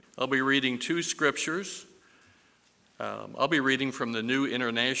I'll be reading two scriptures. I'll be reading from the New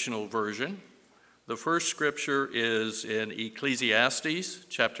International Version. The first scripture is in Ecclesiastes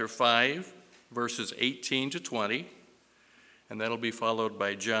chapter 5, verses 18 to 20, and that'll be followed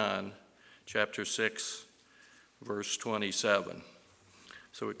by John chapter 6, verse 27.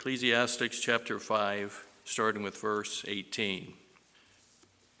 So Ecclesiastes chapter 5, starting with verse 18.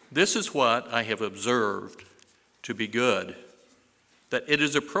 This is what I have observed to be good, that it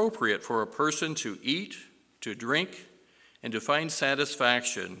is appropriate for a person to eat, to drink, and to find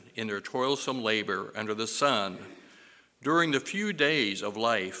satisfaction in their toilsome labor under the sun during the few days of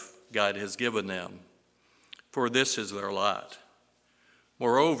life God has given them, for this is their lot.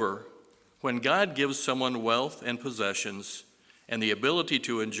 Moreover, when God gives someone wealth and possessions and the ability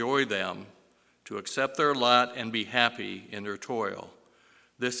to enjoy them, to accept their lot and be happy in their toil,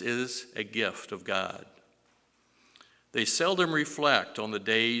 this is a gift of God. They seldom reflect on the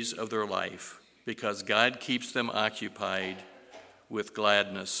days of their life, because God keeps them occupied with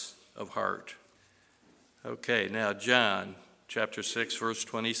gladness of heart. Okay, now John chapter 6, verse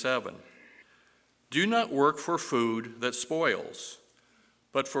 27. Do not work for food that spoils,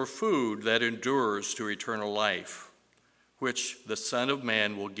 but for food that endures to eternal life, which the Son of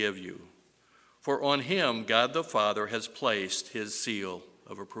Man will give you. For on him God the Father has placed his seal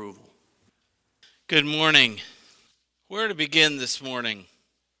of approval. Good morning. Where to begin this morning?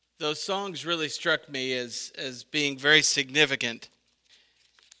 Those songs really struck me as being very significant.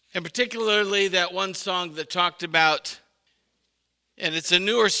 And particularly that one song that talked about, and it's a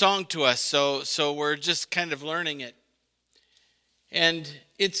newer song to us, so we're just kind of learning it. And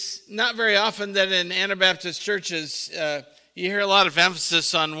it's not very often that in Anabaptist churches you hear a lot of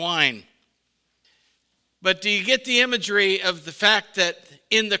emphasis on wine. But do you get the imagery of the fact that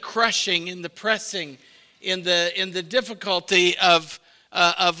in the crushing, in the pressing, in the difficulty of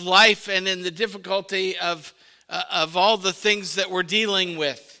life and in the difficulty of all the things that we're dealing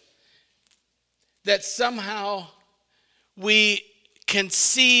with, that somehow we can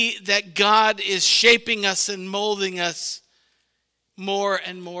see that God is shaping us and molding us more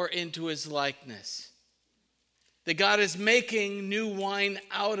and more into his likeness. That God is making new wine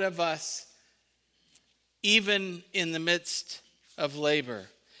out of us, even in the midst of labor.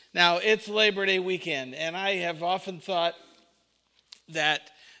 Now, it's Labor Day weekend, and I have often thought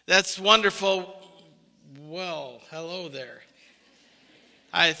that's wonderful. Well, hello there.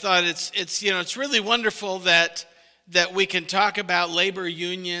 I thought it's really wonderful that we can talk about labor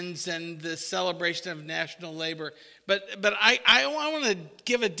unions and the celebration of national labor. But I want to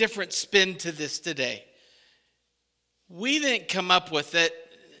give a different spin to this today. We didn't come up with it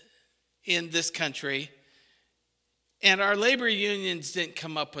in this country, and our labor unions didn't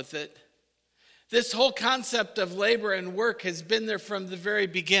come up with it. This whole concept of labor and work has been there from the very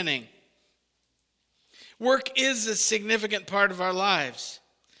beginning. Work is a significant part of our lives.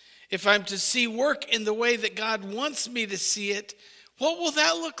 If I'm to see work in the way that God wants me to see it, what will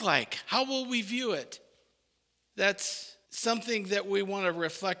that look like? How will we view it? That's something that we want to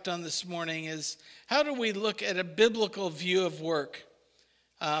reflect on this morning, is how do we look at a biblical view of work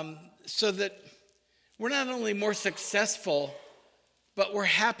so that we're not only more successful, but we're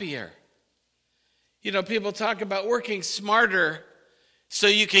happier. You know, people talk about working smarter so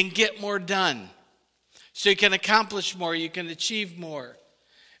you can get more done, so you can accomplish more, you can achieve more.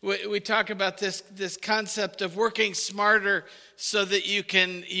 We talk about this concept of working smarter so that you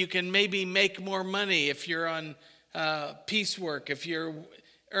can maybe make more money if you're on piecework, if you're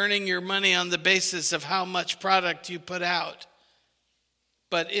earning your money on the basis of how much product you put out.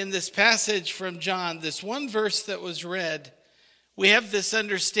 But in this passage from John, this one verse that was read, we have this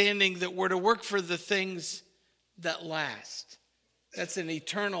understanding that we're to work for the things that last. That's an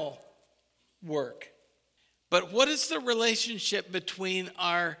eternal work. But what is the relationship between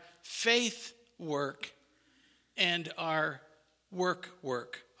our faith work and our work,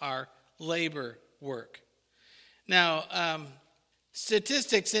 our labor work? Now,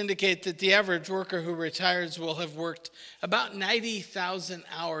 statistics indicate that the average worker who retires will have worked about 90,000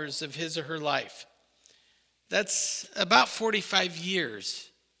 hours of his or her life. That's about 45 years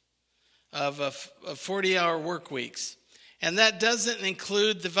of 40-hour work weeks. And that doesn't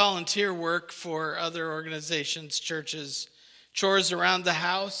include the volunteer work for other organizations, churches, chores around the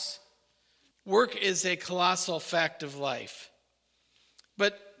house. Work is a colossal fact of life.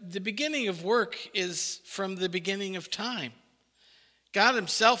 But the beginning of work is from the beginning of time. God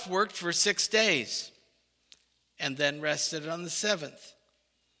himself worked for 6 days and then rested on the seventh.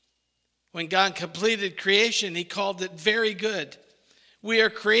 When God completed creation, he called it very good. We are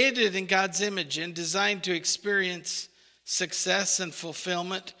created in God's image and designed to experience success and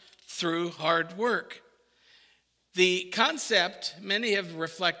fulfillment through hard work. The concept, many have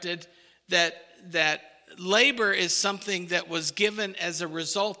reflected, that labor is something that was given as a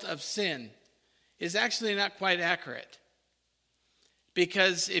result of sin is actually not quite accurate.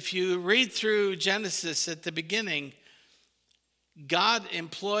 Because if you read through Genesis at the beginning, God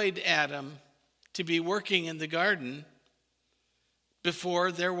employed Adam to be working in the garden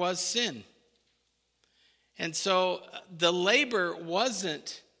before there was sin. And so the labor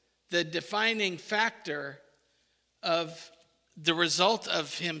wasn't the defining factor of the result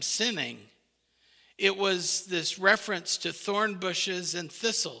of him sinning. It was this reference to thorn bushes and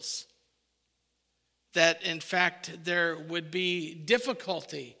thistles, that in fact there would be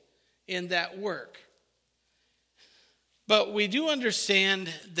difficulty in that work. But we do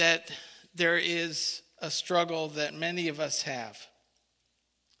understand that there is a struggle that many of us have.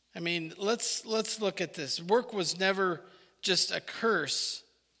 I mean, let's look at this. Work was never just a curse.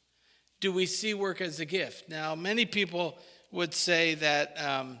 Do we see work as a gift? Now, many people would say that,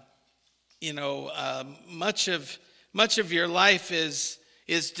 much of your life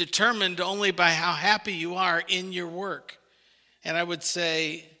is determined only by how happy you are in your work. And I would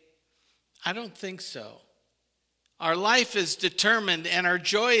say, I don't think so. Our life is determined and our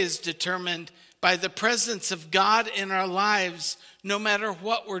joy is determined by the presence of God in our lives, no matter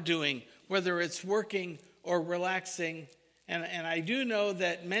what we're doing, whether it's working or relaxing. And I do know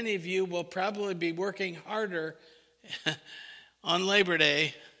that many of you will probably be working harder on Labor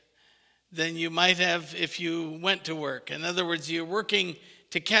Day than you might have if you went to work. In other words, you're working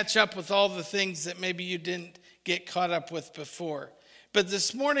to catch up with all the things that maybe you didn't get caught up with before. But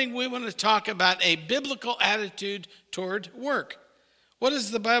this morning we want to talk about a biblical attitude toward work. What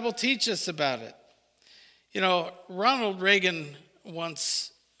does the Bible teach us about it? Ronald Reagan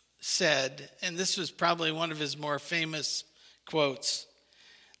once said, and this was probably one of his more famous quotes,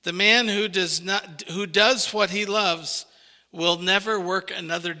 "The man who does what he loves will never work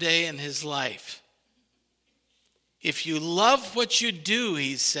another day in his life." If you love what you do,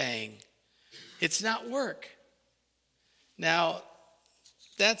 he's saying, it's not work. Now,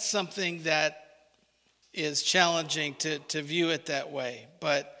 that's something that is challenging to view it that way.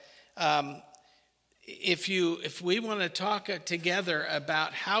 But if we want to talk together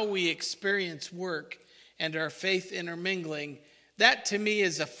about how we experience work and our faith intermingling, that to me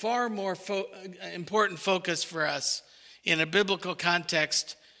is a far more important focus for us in a biblical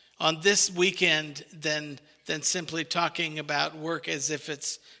context on this weekend than simply talking about work as if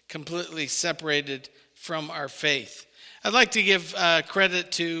it's completely separated from our faith. I'd like to give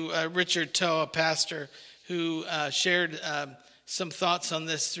credit to Richard Toe, a pastor, who shared some thoughts on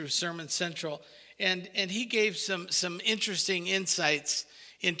this through Sermon Central. And he gave some interesting insights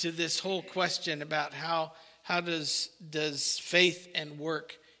into this whole question about how does faith and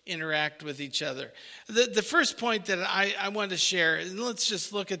work interact with each other. The first point that I want to share, and let's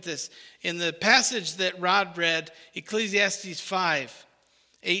just look at this. In the passage that Rod read, Ecclesiastes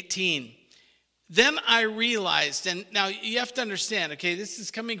 5:18, "Then I realized," and now you have to understand, okay, this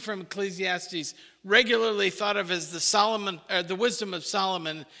is coming from Ecclesiastes, regularly thought of as the wisdom of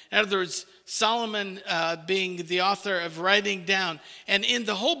Solomon. In other words, Solomon being the author of writing down. And in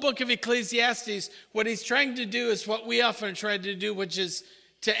the whole book of Ecclesiastes, what he's trying to do is what we often try to do, which is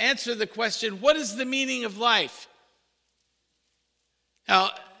to answer the question, what is the meaning of life?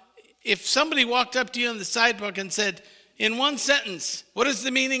 Now, if somebody walked up to you on the sidewalk and said, in one sentence, what is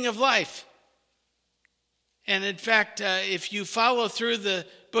the meaning of life? And in fact, if you follow through the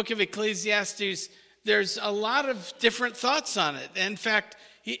book of Ecclesiastes, there's a lot of different thoughts on it. In fact,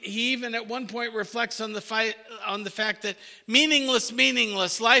 he even at one point reflects on the fact that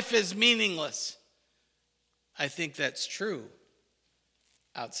meaningless, life is meaningless. I think that's true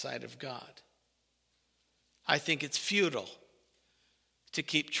outside of God. I think it's futile to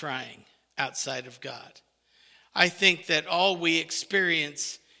keep trying outside of God. I think that all we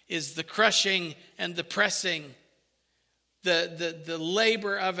experience is the crushing and the pressing, the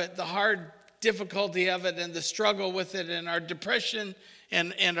labor of it, the hard difficulty of it, and the struggle with it, and our depression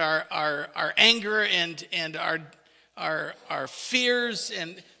and our anger and our fears,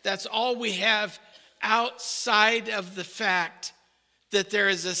 and that's all we have outside of the fact that there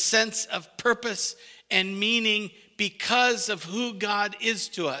is a sense of purpose and meaning because of who God is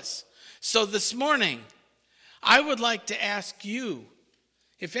to us. So this morning, I would like to ask you,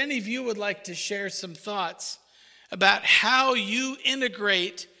 if any of you would like to share some thoughts about how you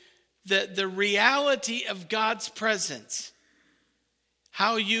integrate the reality of God's presence,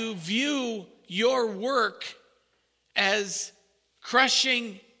 how you view your work as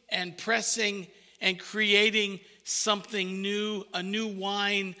crushing and pressing and creating something new, a new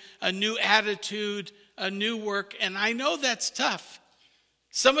wine, a new attitude, a new work. And I know that's tough.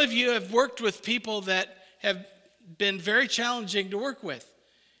 Some of you have worked with people that have been very challenging to work with.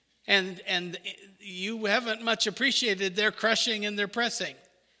 And you haven't much appreciated their crushing and their pressing.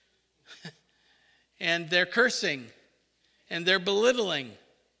 And their cursing. And their belittling.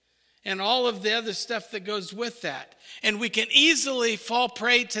 And all of the other stuff that goes with that. And we can easily fall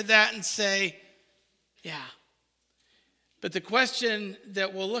prey to that and say, yeah. But the question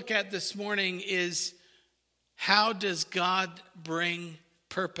that we'll look at this morning is, how does God bring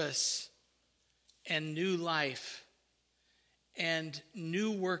purpose and new life and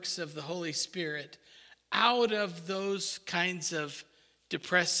new works of the Holy Spirit out of those kinds of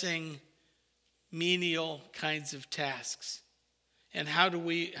depressing, menial kinds of tasks? And how do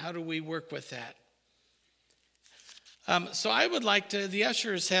we work with that? So I would like to, the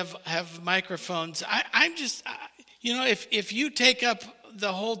ushers have microphones. I'm just, if you take up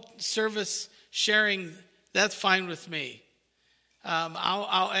the whole service sharing, that's fine with me.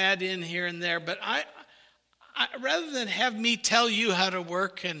 I'll add in here and there, but I rather than have me tell you how to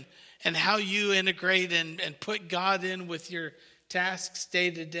work and how you integrate and put God in with your tasks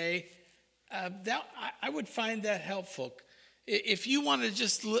day to day, I would find that helpful. If you want to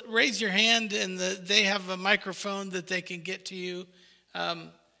just raise your hand and they have a microphone that they can get to you,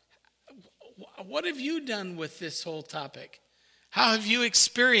 what have you done with this whole topic? How have you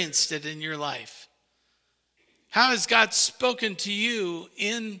experienced it in your life? How has God spoken to you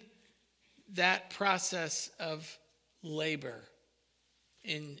in that process of labor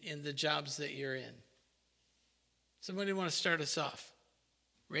in the jobs that you're in? Somebody want to start us off?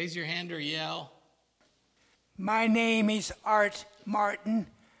 Raise your hand or yell. My name is Art Martin.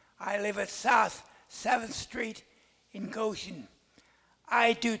 I live at South 7th Street in Goshen.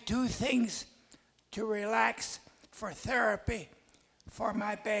 I do 2 things to relax for therapy for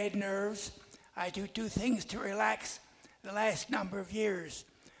my bad nerves. I do 2 things to relax the last number of years.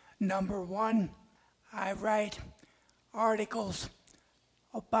 Number 1, I write articles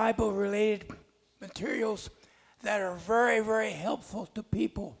of Bible-related materials that are very, very helpful to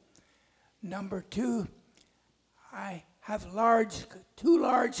people. Number 2, I have 2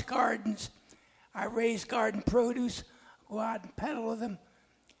 large gardens. I raise garden produce, go out and peddle them,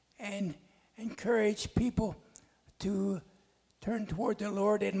 and encourage people to turn toward the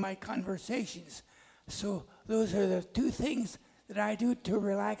Lord in my conversations. So those are the 2 things that I do to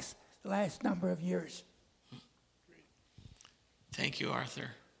relax the last number of years. Thank you,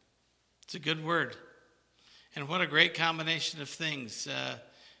 Arthur. It's a good word. And what a great combination of things.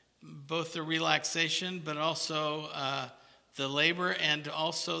 Both the relaxation, but also the labor, and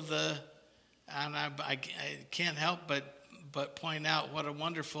also and I can't help but point out what a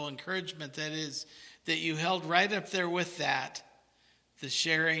wonderful encouragement that is, that you held right up there with that, the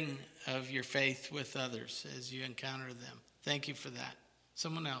sharing of your faith with others as you encounter them. Thank you for that.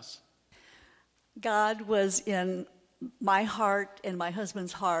 Someone else. God was in my heart and my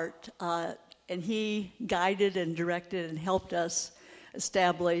husband's heart, and he guided and directed and helped us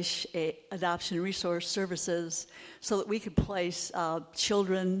establish adoption resource services so that we could place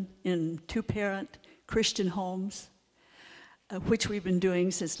children in 2-parent Christian homes, which we've been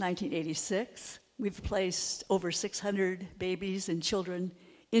doing since 1986. We've placed over 600 babies and children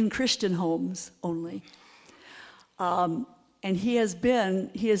in Christian homes only. And he has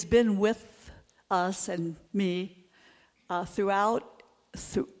been with us and me throughout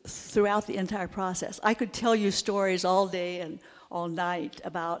the entire process. I could tell you stories all day and all night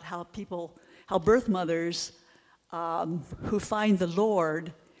about how birth mothers who find the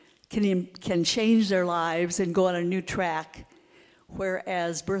Lord can change their lives and go on a new track,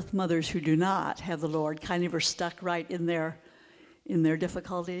 whereas birth mothers who do not have the Lord kind of are stuck right in their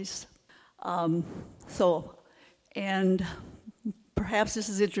difficulties. And perhaps this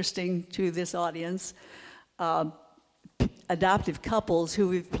is interesting to this audience. Adoptive couples who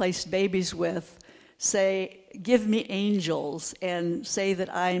we've placed babies with say, give me angels, and say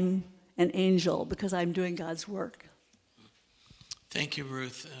that I'm an angel because I'm doing God's work. Thank you,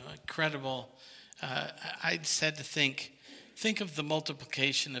 Ruth. Incredible. I just had to think of the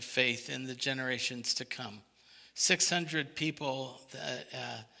multiplication of faith in the generations to come. 600 people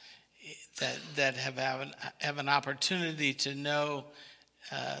that have an opportunity to know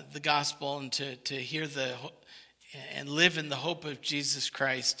the gospel and to hear and live in the hope of Jesus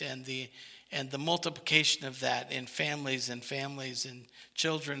Christ, and the multiplication of that in families and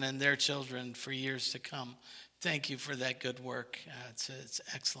children and their children for years to come. Thank you for that good work. It's an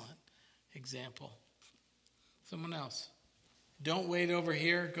excellent example. Someone else. Don't wait over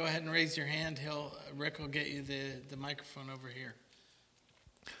here. Go ahead and raise your hand. Rick will get you the microphone over here.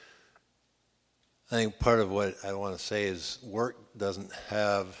 I think part of what I want to say is work doesn't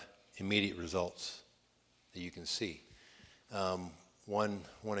have immediate results that you can see. One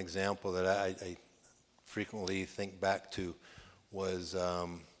example that I frequently think back to was a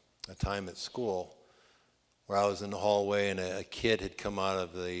time at school where I was in the hallway and a kid had come out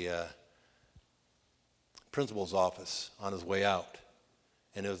of the principal's office on his way out.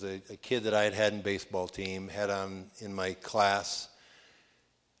 And it was a kid that I had in baseball team, had on in my class.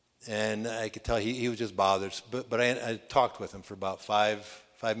 And I could tell he was just bothered. But I talked with him for about five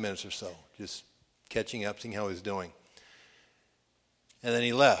minutes or so, just catching up, seeing how he was doing. And then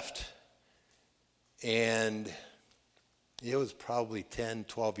he left. And it was probably 10,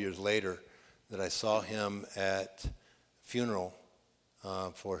 12 years later that I saw him at a funeral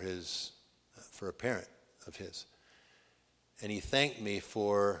for a parent of his. And he thanked me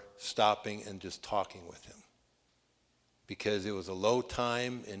for stopping and just talking with him, because it was a low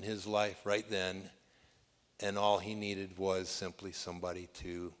time in his life right then, and all he needed was simply somebody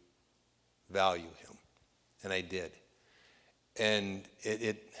to value him. And I did. And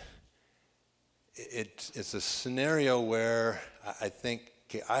it's a scenario where I think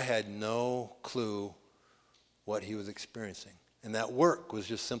I had no clue what he was experiencing. And that work was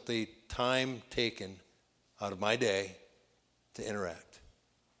just simply time taken out of my day to interact.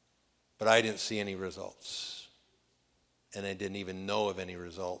 But I didn't see any results. And I didn't even know of any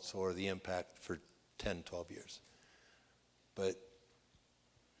results or the impact for 10, 12 years. But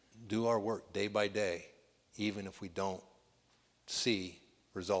do our work day by day, even if we don't see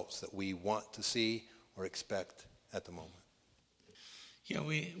results that we want to see or expect at the moment. Yeah,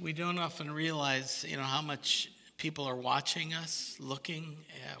 we don't often realize, how much people are watching us, looking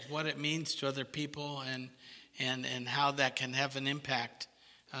at what it means to other people, and how that can have an impact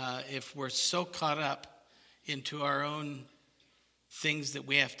if we're so caught up into our own things that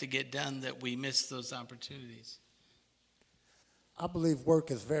we have to get done that we miss those opportunities. I believe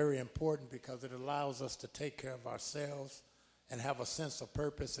work is very important because it allows us to take care of ourselves and have a sense of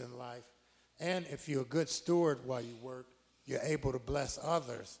purpose in life. And if you're a good steward while you work, you're able to bless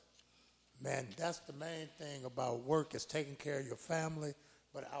others. Man, that's the main thing about work, is taking care of your family,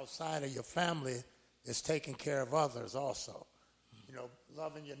 but outside of your family is taking care of others also.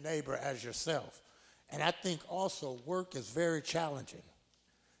 Loving your neighbor as yourself. And I think also work is very challenging.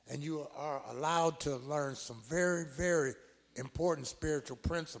 And you are allowed to learn some very, very important spiritual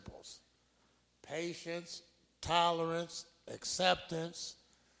principles. Patience, tolerance, acceptance.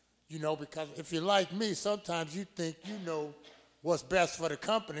 Because if you're like me, sometimes you think you know what's best for the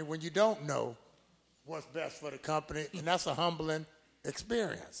company when you don't know what's best for the company, and that's a humbling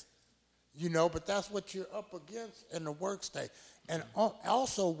experience. But that's what you're up against in the work state. And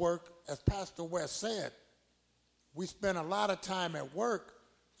also work, as Pastor West said, we spend a lot of time at work,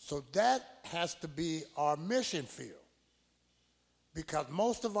 so that has to be our mission field, because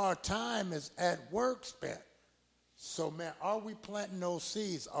most of our time is at work spent. So, man, are we planting those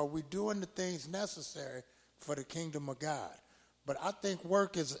seeds? Are we doing the things necessary for the kingdom of God? But I think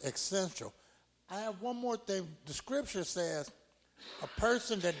work is essential. I have one more thing. The scripture says a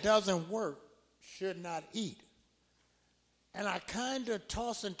person that doesn't work should not eat. And I kind of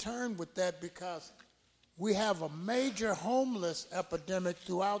toss and turn with that, because we have a major homeless epidemic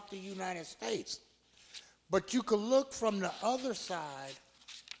throughout the United States. But you could look from the other side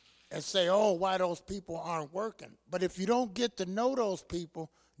and say, oh, why those people aren't working. But if you don't get to know those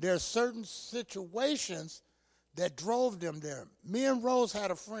people, there are certain situations that drove them there. Me and Rose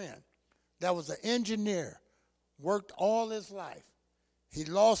had a friend that was an engineer, worked all his life. He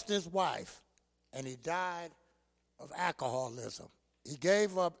lost his wife, and he died of alcoholism. He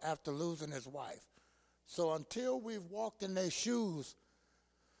gave up after losing his wife. So until we've walked in their shoes,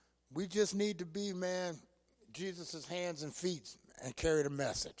 we just need to be, Jesus' hands and feet and carry the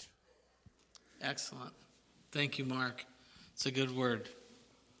message. Excellent. Thank you, Mark. It's a good word.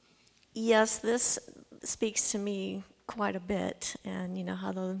 Yes, this speaks to me quite a bit, and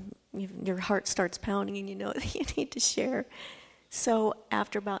how your heart starts pounding and you know that you need to share. So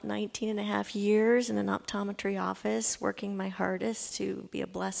after about 19 and a half years in an optometry office, working my hardest to be a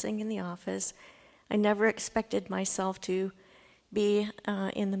blessing in the office, I never expected myself to be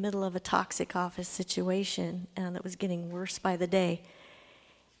in the middle of a toxic office situation, and that was getting worse by the day.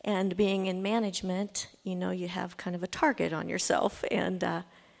 And being in management, you have kind of a target on yourself. And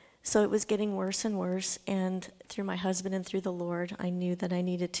so it was getting worse and worse. And through my husband and through the Lord, I knew that I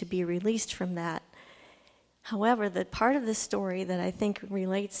needed to be released from that. However, the part of the story that I think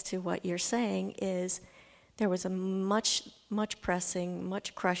relates to what you're saying is There was a much pressing,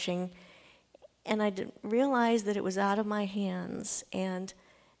 much crushing, and I didn't realize that it was out of my hands. And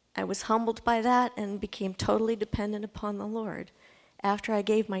I was humbled by that and became totally dependent upon the Lord. After I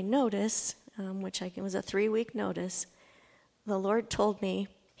gave my notice, which was a 3-week notice, the Lord told me,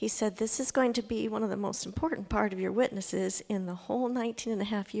 he said, this is going to be one of the most important part of your witnesses in the whole 19 and a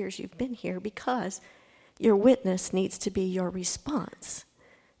half years you've been here, because your witness needs to be your response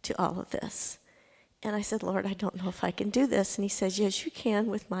to all of this. And I said, Lord, I don't know if I can do this. And he says, yes, you can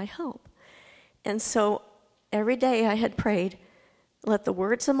with my help. And so every day I had prayed, let the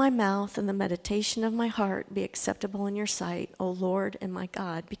words of my mouth and the meditation of my heart be acceptable in your sight, O Lord and my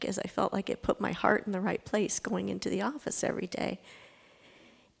God, because I felt like it put my heart in the right place going into the office every day.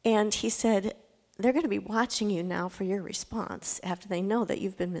 And he said, they're going to be watching you now for your response after they know that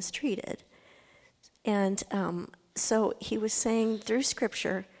you've been mistreated. And so he was saying through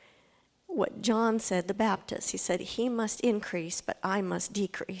Scripture what John said, the Baptist. He said, he must increase, but I must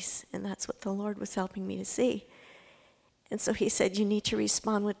decrease. And that's what the Lord was helping me to see. And so he said, you need to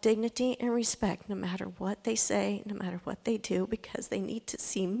respond with dignity and respect no matter what they say, no matter what they do, because they need to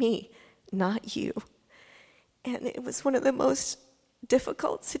see me, not you. And it was one of the most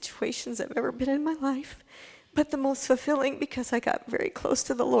difficult situations I've ever been in my life, but the most fulfilling because I got very close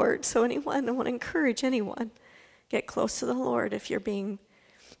to the Lord. So I want to encourage anyone, get close to the Lord if you're being,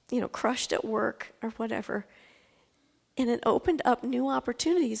 crushed at work or whatever. And it opened up new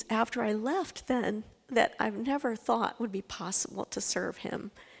opportunities after I left then that I've never thought would be possible to serve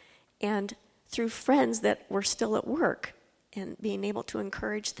him. And through friends that were still at work and being able to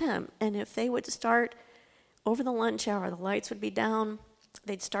encourage them. And if they would start over the lunch hour, the lights would be down,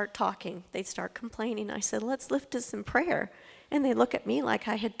 they'd start talking, they'd start complaining. I said, let's lift this in prayer. And they look at me like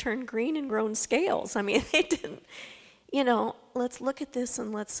I had turned green and grown scales. I mean, they didn't, let's look at this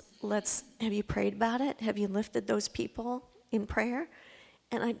and let's, have you prayed about it? Have you lifted those people in prayer?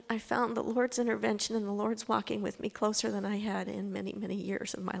 And I found the Lord's intervention and the Lord's walking with me closer than I had in many, many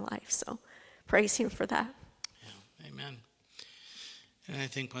years of my life. So praise him for that. Yeah, amen. And I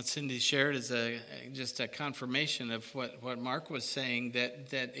think what Cindy shared is just a confirmation of what Mark was saying,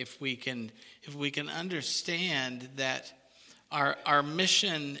 that if we can understand that our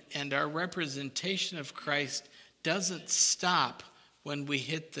mission and our representation of Christ doesn't stop when we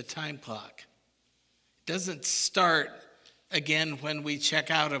hit the time clock. It doesn't start again when we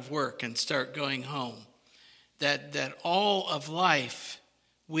check out of work and start going home. That all of life,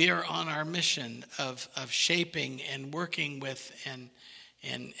 we are on our mission of shaping and working with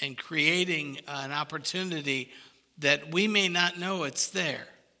and creating an opportunity that we may not know it's there.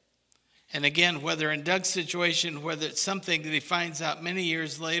 And again, whether in Doug's situation, whether it's something that he finds out many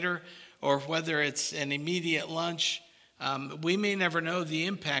years later, or whether it's an immediate lunch, we may never know the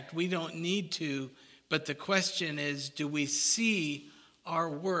impact. We don't need to. But the question is, do we see our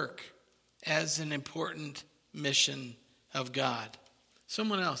work as an important mission of God?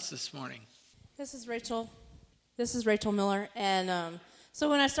 Someone else this morning. This is Rachel. Miller. And so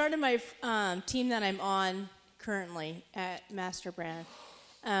when I started my team that I'm on currently at Master Brand,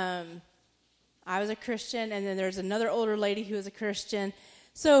 I was a Christian, and then there's another older lady who was a Christian.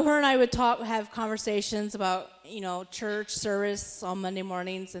 So her and I would have conversations about, church service on Monday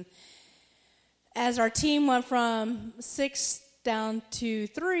mornings. And as our team went from 6 down to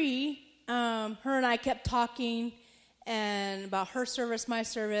 3, her and I kept talking and about her service, my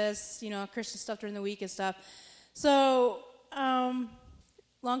service, Christian stuff during the week and stuff. So,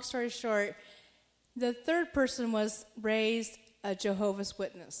 long story short, the third person was raised a Jehovah's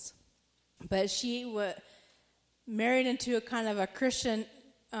Witness. But she was married into a kind of a Christian,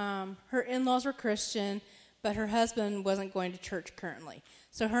 her in-laws were Christian, but her husband wasn't going to church currently.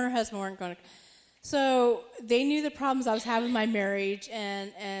 So her and her husband weren't going to. So they knew the problems I was having in my marriage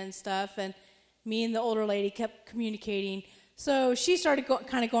and stuff, and me and the older lady kept communicating. So she started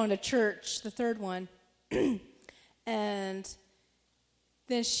going to church, the third one, and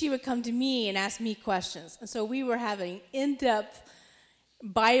then she would come to me and ask me questions. And so we were having in-depth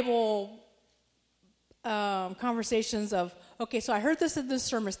Bible conversations of, okay, so I heard this in this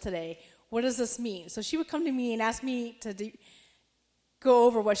sermon today. What does this mean? So she would come to me and ask me to go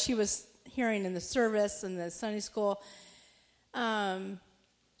over what she was hearing in the service and the Sunday school.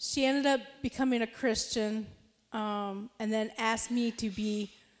 She ended up becoming a Christian, and then asked me to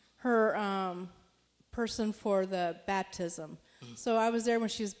be her person for the baptism. So I was there when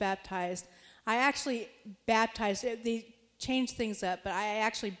she was baptized. I actually baptized, they changed things up, but I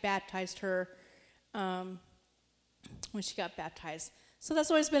actually baptized her when she got baptized. So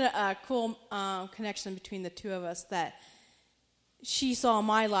that's always been a cool connection between the two of us, that she saw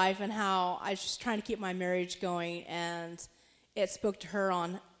my life and how I was just trying to keep my marriage going, and it spoke to her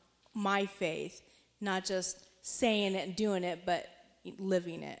on my faith, not just saying it and doing it, but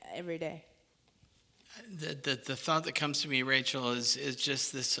living it every day. The thought that comes to me, Rachel, is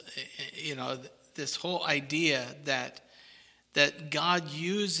just this, this whole idea that God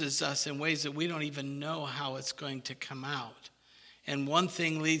uses us in ways that we don't even know how it's going to come out. And one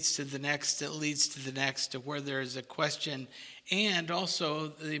thing leads to the next, that leads to the next, to where there is a question. And also,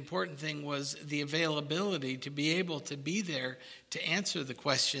 the important thing was the availability to be able to be there to answer the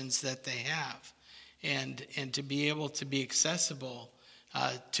questions that they have, and to be able to be accessible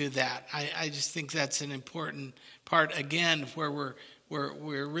to that. I just think that's an important part, again, where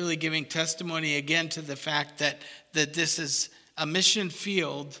we're really giving testimony again to the fact that this is a mission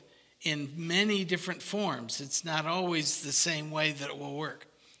field in many different forms. It's not always the same way that it will work.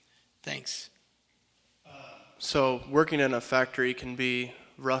 Thanks. So working in a factory can be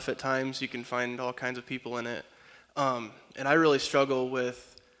rough at times. You can find all kinds of people in it. And I really struggle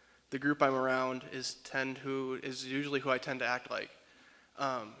with the group I'm around is usually who I tend to act like.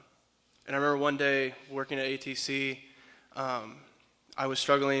 And I remember one day working at ATC, I was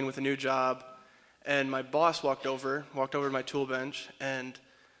struggling with a new job, and my boss walked over to my tool bench and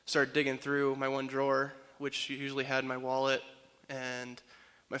started digging through my one drawer, which usually had my wallet and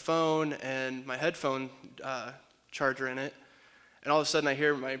my phone and my headphone charger in it. And all of a sudden I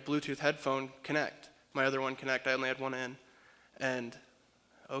hear my Bluetooth headphone connect, my other one connect. I only had one in. And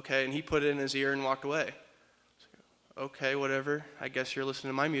okay, and he put it in his ear and walked away. Okay, whatever. I guess you're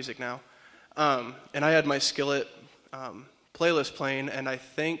listening to my music now. And I had my Skillet playlist playing, and I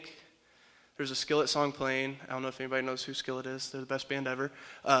think there's a Skillet song playing. I don't know if anybody knows who Skillet is. They're the best band ever.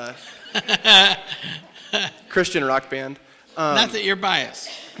 Christian rock band. Not that you're biased.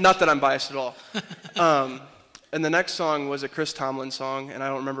 Not that I'm biased at all. And the next song was a Chris Tomlin song, and I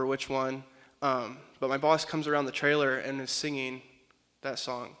don't remember which one. But my boss comes around the trailer and is singing that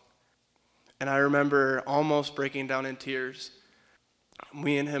song. And I remember almost breaking down in tears.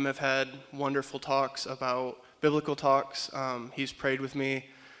 Me and him have had wonderful talks about biblical talks. He's prayed with me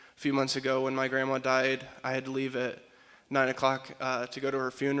a few months ago when my grandma died. I had to leave at 9 o'clock to go to her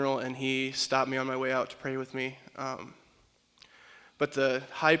funeral, and he stopped me on my way out to pray with me. But the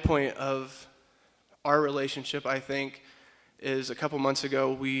high point of our relationship, I think, is a couple months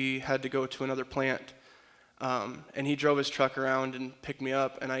ago we had to go to another plant. And he drove his truck around and picked me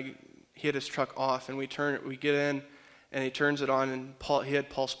up, and he had his truck off, and we get in, and he turns it on, and he had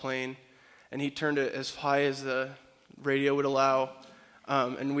Pulse playing, and he turned it as high as the radio would allow,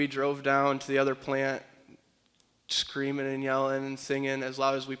 and we drove down to the other plant screaming and yelling and singing as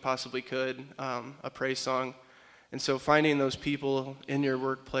loud as we possibly could, a praise song. And so finding those people in your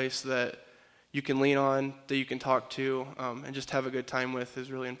workplace that you can lean on, that you can talk to, and just have a good time with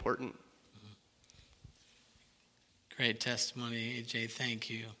is really important. Great testimony, AJ. Thank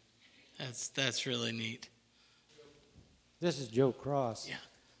you. That's really neat. This is Joe Cross.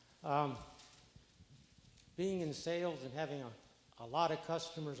 Yeah. Being in sales and having a lot of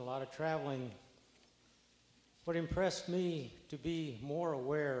customers, a lot of traveling, what impressed me to be more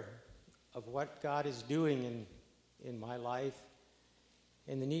aware of what God is doing in my life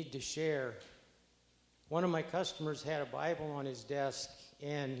and the need to share. One of my customers had a Bible on his desk,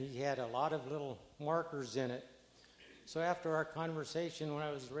 and he had a lot of little markers in it. So after our conversation, when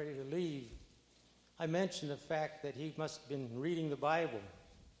I was ready to leave, I mentioned the fact that he must have been reading the Bible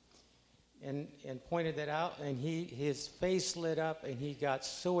and pointed that out, and his face lit up, and he got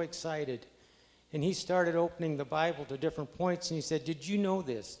so excited. And he started opening the Bible to different points, and he said, "Did you know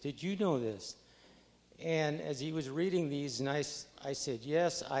this? Did you know this?" And as he was reading these, and I said,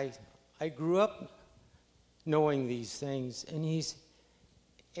 "Yes, I grew up knowing these things." And he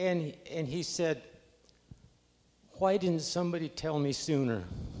said, "Why didn't somebody tell me sooner?"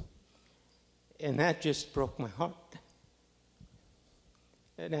 And that just broke my heart.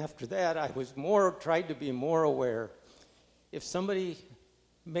 And after that, I was tried to be more aware. If somebody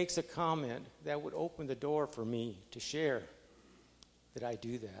makes a comment, that would open the door for me to share that I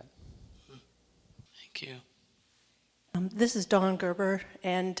do that. Thank you. This is Dawn Gerber,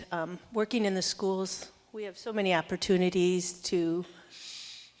 and working in the schools, we have so many opportunities to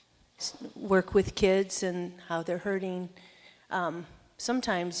work with kids and how they're hurting.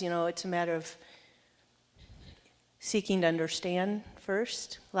 Sometimes, it's a matter of seeking to understand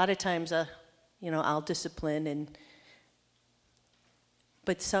first. A lot of times, I'll discipline,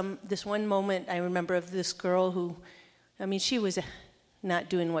 but this one moment I remember of this girl who, she was not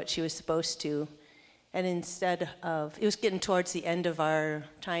doing what she was supposed to. And instead of, it was getting towards the end of our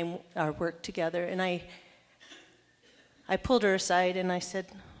work together, and I I pulled her aside and I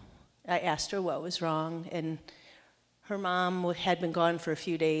asked her what was wrong, and her mom had been gone for a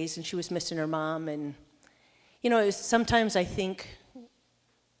few days, and she was missing her mom. And, sometimes I think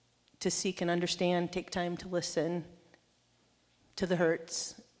to seek and understand, take time to listen to the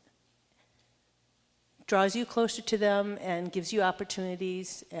hurts, draws you closer to them and gives you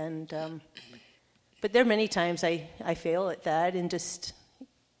opportunities. And but there are many times I fail at that and just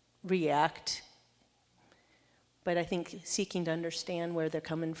react. But I think seeking to understand where they're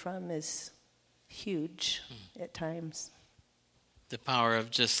coming from is huge at times. The power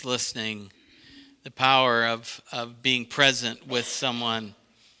of just listening, the power of being present with someone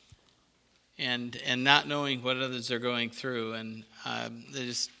and not knowing what others are going through. And I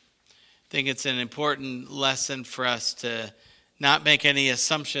just think it's an important lesson for us to not make any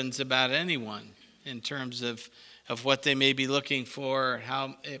assumptions about anyone in terms of what they may be looking for,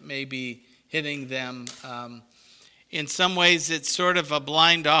 how it may be hitting them. In some ways, it's sort of a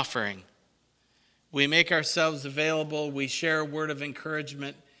blind offering. We make ourselves available. We share a word of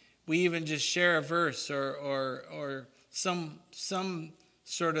encouragement. We even just share a verse or some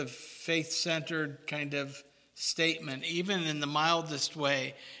sort of faith-centered kind of statement, even in the mildest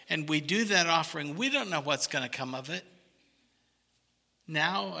way. And we do that offering. We don't know what's going to come of it.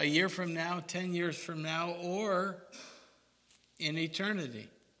 Now, a year from now, 10 years from now, or in eternity.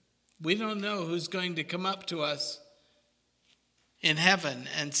 We don't know who's going to come up to us in heaven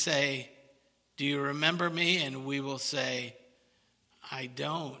and say, "Do you remember me?" And we will say, "I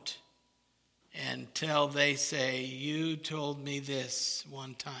don't." Until they say, "You told me this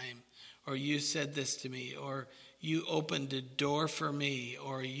one time," or "You said this to me," or "You opened a door for me,"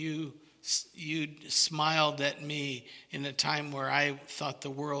 or you smiled at me in a time where I thought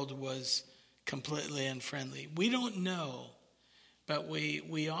the world was completely unfriendly. We don't know, but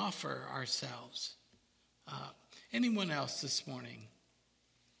we offer ourselves. Anyone else this morning?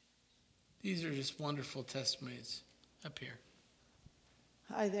 These are just wonderful testimonies up here.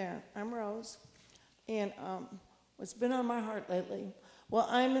 Hi there, I'm Rose, and what's been on my heart lately, well,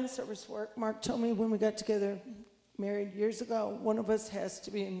 I'm in service work. Mark told me when we got together, married years ago, one of us has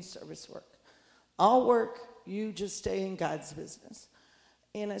to be in service work. I'll work, you just stay in God's business.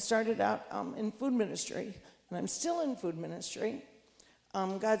 And I started out in food ministry, and I'm still in food ministry.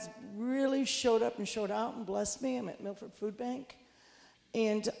 God's really showed up and showed out and blessed me. I'm at Milford Food Bank,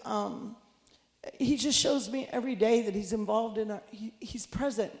 and he just shows me every day that he's involved in he's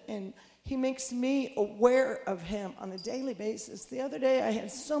present, and he makes me aware of him on a daily basis. The other day I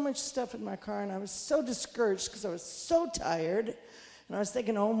had so much stuff in my car, and I was so discouraged because I was so tired, and I was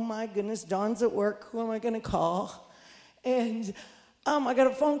thinking, oh my goodness, Dawn's at work, who am I going to call? And I got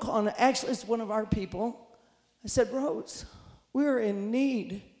a phone call, and actually it's one of our people. I said, Rose, we're in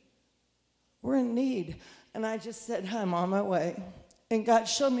need. We're in need. And I just said, I'm on my way. And God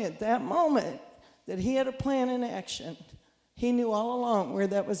showed me at that moment that he had a plan in action. He knew all along where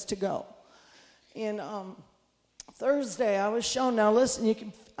that was to go. And Thursday, I was shown, now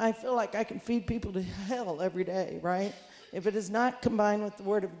listen, I feel like I can feed people to hell every day, right? If it is not combined with the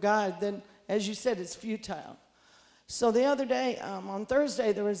Word of God, then, as you said, it's futile. So the other day, on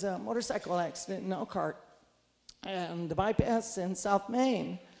Thursday, there was a motorcycle accident in Elkhart, and the bypass in South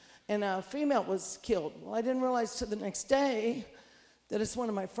Main, and a female was killed. Well, I didn't realize till the next day that it's one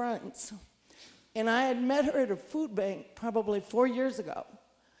of my friends. And I had met her at a food bank probably 4 years ago.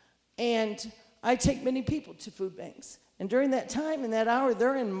 And I take many people to food banks. And during that time, in that hour,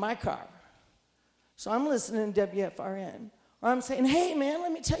 they're in my car. So I'm listening to WFRN. Or I'm saying, hey, man,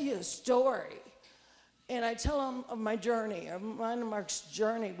 let me tell you a story. And I tell them of my journey, of mine and Mark's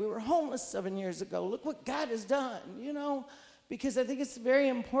journey. We were homeless 7 years ago. Look what God has done, because I think it's very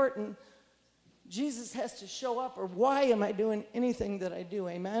important. Jesus has to show up, or why am I doing anything that I do,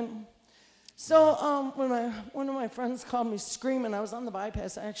 amen? So when one of my friends called me screaming, I was on the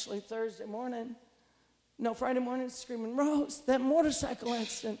bypass actually Friday morning screaming, Rose, that motorcycle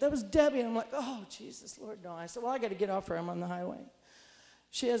accident, that was Debbie. And I'm like, oh, Jesus, Lord, no. I said, well, I got to get off her. I'm on the highway.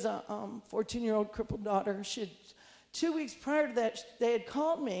 She has a 14-year-old crippled daughter. 2 weeks prior to that, they had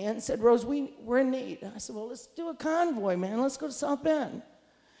called me and said, Rose, we're in need. I said, well, let's do a convoy, man. Let's go to South Bend.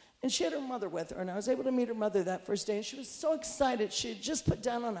 And she had her mother with her, and I was able to meet her mother that first day. And she was so excited. She had just put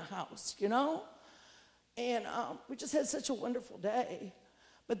down on a house, And we just had such a wonderful day.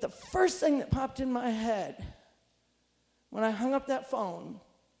 But the first thing that popped in my head when I hung up that phone,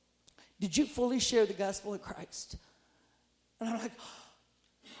 did you fully share the gospel of Christ? And I'm like,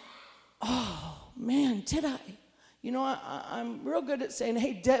 oh, man, did I? I'm real good at saying,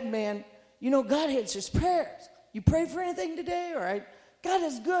 hey, Deb, man, God answers prayers. You pray for anything today? All right. God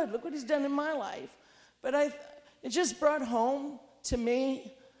is good. Look what he's done in my life. But it just brought home to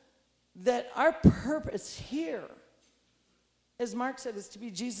me that our purpose here, as Mark said, is to be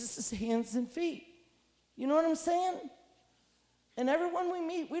Jesus' hands and feet. You know what I'm saying? And everyone we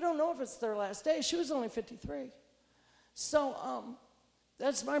meet, we don't know if it's their last day. She was only 53. So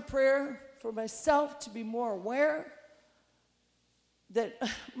that's my prayer for myself, to be more aware that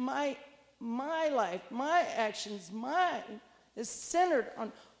my life, my actions, mine is centered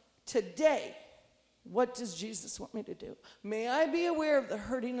on today. What does Jesus want me to do? May I be aware of the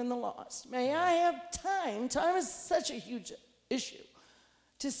hurting and the lost. May I have time. Time is such a huge issue.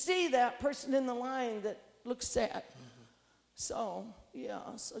 To see that person in the line that looks sad. So,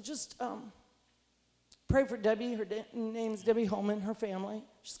 yeah. So just pray for Debbie. Her name's Debbie Holman, her family.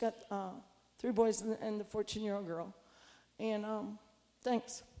 She's got 3 boys and the 14-year-old girl. And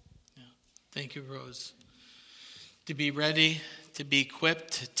thanks. Yeah. Thank you, Rose. To be ready, to be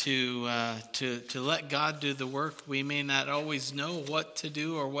equipped, to let God do the work. We may not always know what to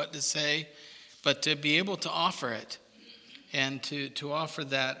do or what to say, but to be able to offer it, and to offer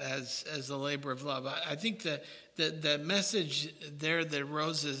that as a labor of love. I think the message there that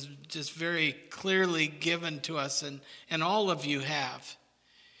Rose has just very clearly given to us, and all of you have,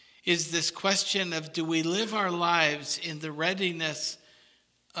 is this question of, do we live our lives in the readiness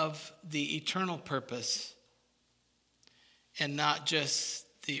of the eternal purpose and not just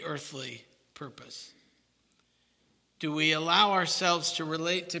the earthly purpose? Do we allow ourselves to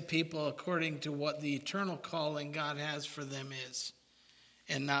relate to people according to what the eternal calling God has for them is,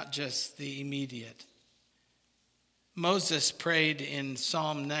 and not just the immediate? Moses prayed in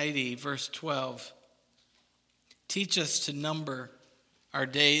Psalm 90, verse 12, "Teach us to number our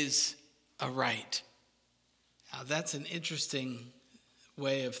days aright." Now, that's an interesting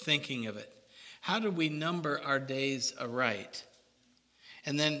way of thinking of it. How do we number our days aright?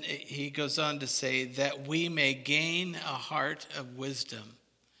 And then he goes on to say that we may gain a heart of wisdom.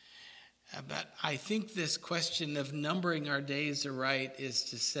 But I think this question of numbering our days aright is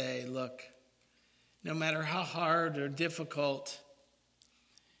to say, look, no matter how hard or difficult,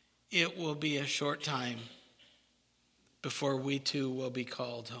 it will be a short time before we too will be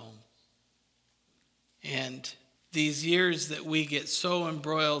called home. And these years that we get so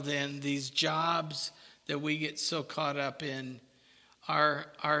embroiled in, these jobs that we get so caught up in,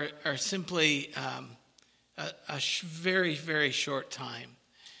 are simply a very, very short time.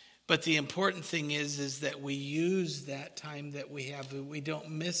 But the important thing is that we use that time that we have. We don't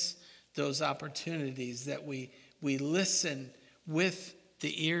miss those opportunities, that we listen with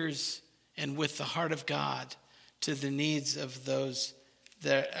the ears and with the heart of God to the needs of those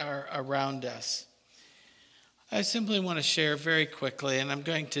that are around us. I simply want to share very quickly, and I'm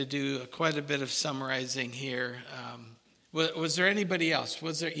going to do quite a bit of summarizing here. Was there anybody else?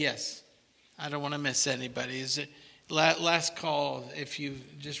 Was there? Yes. I don't want to miss anybody. Is it last call? If you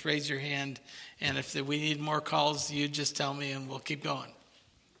just raise your hand, and if we need more calls, you just tell me, and we'll keep going.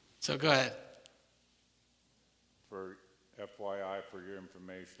 So go ahead. For FYI, for your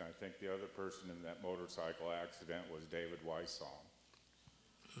information, I think the other person in that motorcycle accident was David Weissong.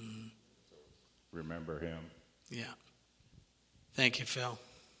 Mm-hmm. So remember him. Yeah. Thank you, Phil.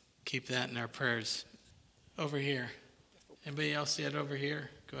 Keep that in our prayers. Over here. Anybody else yet over here?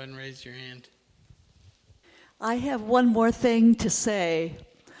 Go ahead and raise your hand. I have one more thing to say.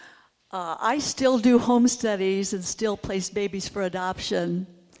 I still do home studies and still place babies for adoption.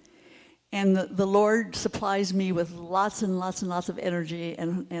 And the Lord supplies me with lots and lots and lots of energy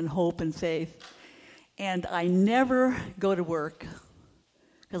and hope and faith. And I never go to work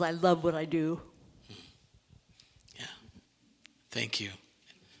because I love what I do. Yeah. Thank you.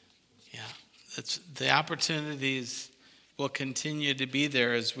 Yeah. The opportunities will continue to be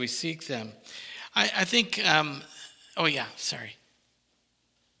there as we seek them. I think, oh yeah, sorry.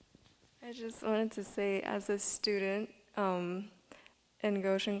 I just wanted to say, as a student in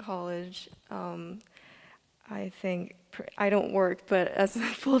Goshen College, I think, I don't work, but as a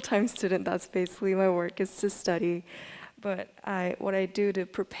full-time student, that's basically my work, is to study. But what I do to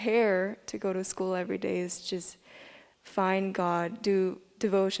prepare to go to school every day is just find God, do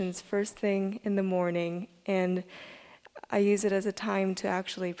devotions first thing in the morning, and I use it as a time to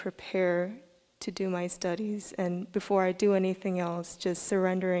actually prepare to do my studies. And before I do anything else, just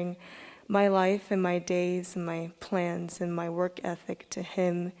surrendering my life and my days and my plans and my work ethic to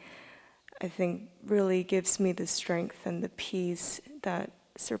Him, I think really gives me the strength and the peace that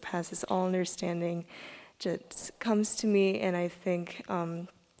surpasses all understanding. Just comes to me, and I think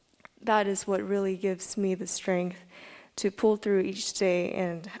that is what really gives me the strength to pull through each day.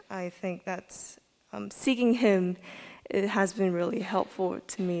 And I think that's seeking Him it has been really helpful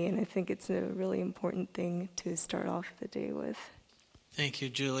to me, and I think it's a really important thing to start off the day with. Thank you,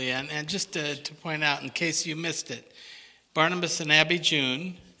 Julia. And just to point out, in case you missed it, Barnabas and Abby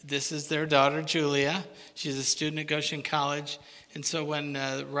June, this is their daughter, Julia. She's a student at Goshen College. And so when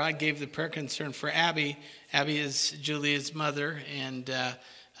Rod gave the prayer concern for Abby, Abby is Julia's mother, and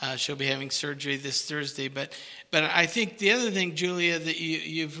she'll be having surgery this Thursday. But I think the other thing, Julia, that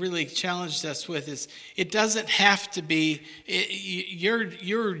you've really challenged us with is it doesn't have to be,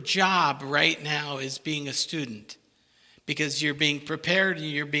 your job right now is being a student, because you're being prepared and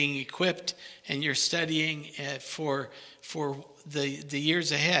you're being equipped and you're studying for the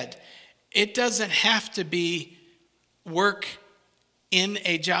years ahead. It doesn't have to be work in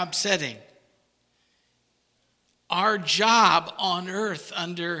a job setting. Our job on earth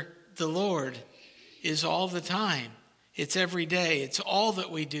under the Lord is all the time. It's every day. It's all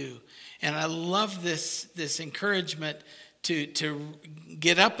that we do. And I love this encouragement to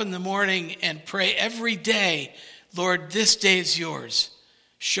get up in the morning and pray every day, Lord, this day is yours.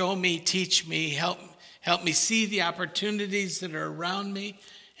 Show me, teach me, help me see the opportunities that are around me,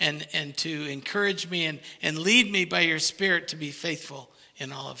 and to encourage me and lead me by your Spirit to be faithful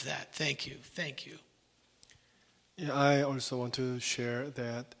in all of that. Thank you. Thank you. Yeah, I also want to share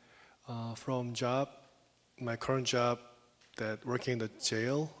that from my current job, that working in the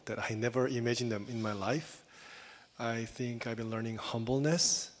jail, that I never imagined them in my life. I think I've been learning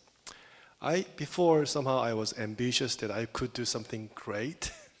humbleness. Before somehow I was ambitious that I could do something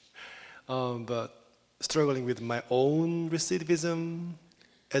great, but struggling with my own recidivism,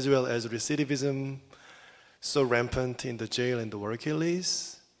 as well as recidivism so rampant in the jail and the work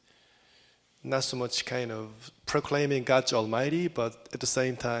release. Not so much kind of proclaiming God's Almighty, but at the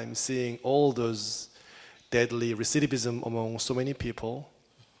same time seeing all those deadly recidivism among so many people.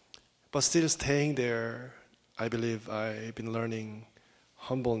 But still staying there, I believe I've been learning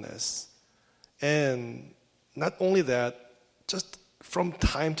humbleness. And not only that, just from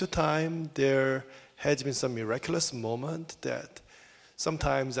time to time, there has been some miraculous moment that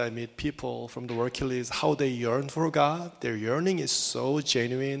sometimes I meet people from the work release, how they yearn for God. Their yearning is so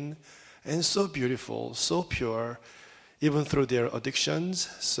genuine and so beautiful, so pure, even through their addictions.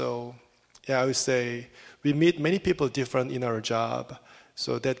 So, I would say we meet many people different in our job.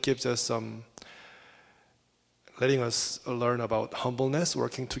 So that gives us letting us learn about humbleness,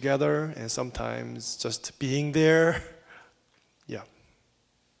 working together, and sometimes just being there. Yeah.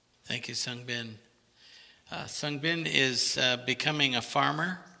 Thank you, Sung Bin. Sung Bin is becoming a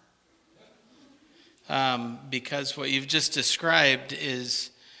farmer because what you've just described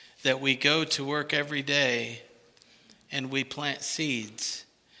is that we go to work every day and we plant seeds.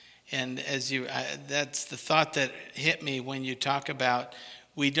 And that's the thought that hit me when you talk about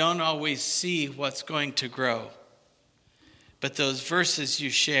we don't always see what's going to grow. But those verses you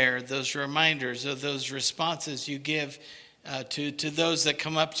share, those reminders, or those responses you give to those that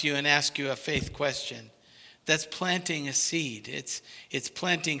come up to you and ask you a faith question, that's planting a seed. It's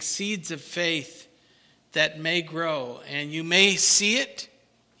planting seeds of faith that may grow. And you may see it.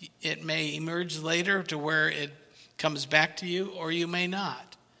 It may emerge later to where it comes back to you, or you may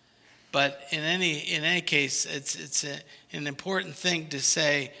not. But in any case, it's an important thing to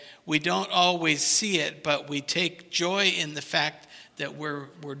say. We don't always see it, but we take joy in the fact that we're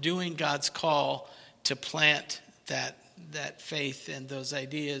doing God's call to plant that faith and those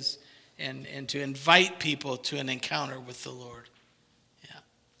ideas, and to invite people to an encounter with the Lord.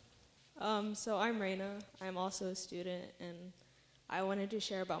 Yeah. So I'm Raina. I'm also a student, and I wanted to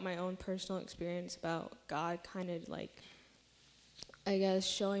share about my own personal experience about God kind of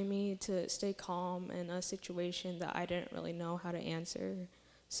showing me to stay calm in a situation that I didn't really know how to answer.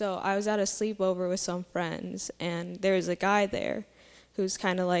 So I was at a sleepover with some friends, and there was a guy there who's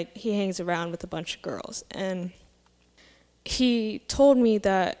kind of he hangs around with a bunch of girls. And he told me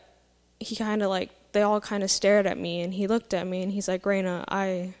that he kind of they all kind of stared at me, and he looked at me and he's like, Raina,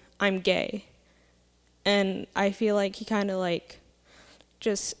 I'm gay. And I feel like he kind of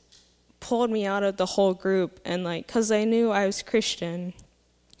just pulled me out of the whole group, and because they knew I was Christian,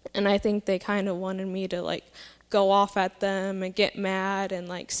 and I think they kind of wanted me to go off at them and get mad and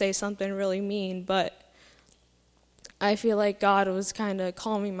say something really mean. But I feel like God was kind of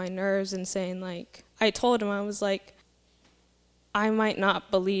calming my nerves and saying I told him, I was I might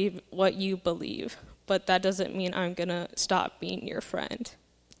not believe what you believe, but that doesn't mean I'm gonna stop being your friend.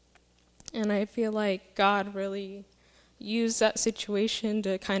 And I feel like God really used that situation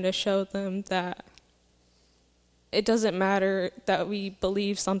to kind of show them that it doesn't matter that we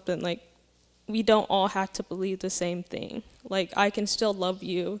believe something we don't all have to believe the same thing. Like, I can still love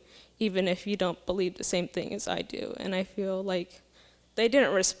you even if you don't believe the same thing as I do. And I feel like they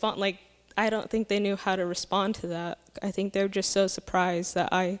didn't respond. Like, I don't think they knew how to respond to that. I think they're just so surprised that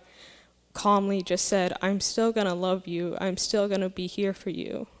I calmly just said, I'm still going to love you. I'm still going to be here for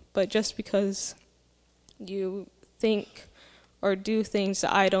you. But just because you think or do things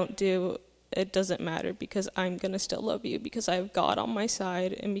that I don't do, it doesn't matter, because I'm going to still love you, because I have God on my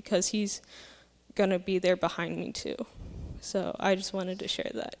side, and because he's going to be there behind me too. So I just wanted to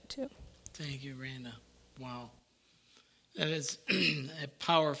share that too. Thank you, Randa. Wow. That is a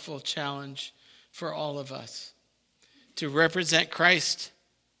powerful challenge for all of us to represent Christ,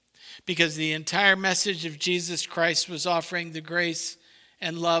 because the entire message of Jesus Christ was offering the grace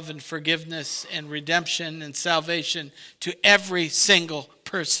and love and forgiveness and redemption and salvation to every single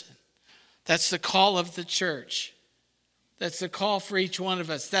person. That's the call of the church. That's the call for each one of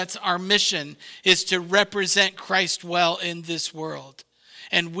us. That's our mission, is to represent Christ well in this world.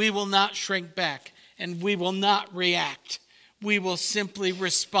 And we will not shrink back, and we will not react. We will simply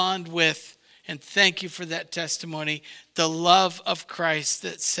respond with, and thank you for that testimony, the love of Christ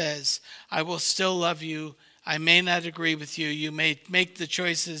that says, I will still love you. I may not agree with you. You may make the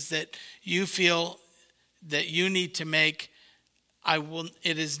choices that you feel that you need to make.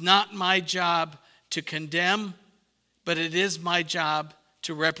 It is not my job to condemn, but it is my job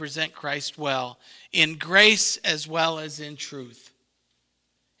to represent Christ well, in grace as well as in truth,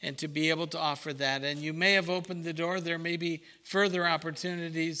 and to be able to offer that. And you may have opened the door. There may be further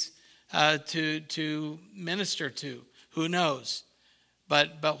opportunities to minister to. Who knows?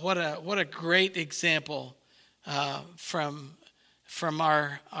 But what a great example from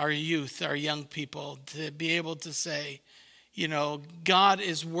our youth, our young people, to be able to say, you know, God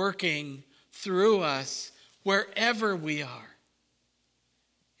is working through us wherever we are.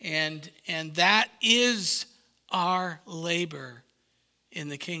 And that is our labor in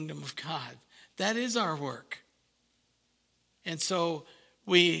the kingdom of God. That is our work. And so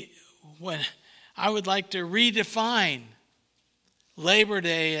I would like to redefine Labor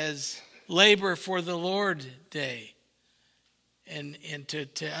Day as Labor for the Lord Day, and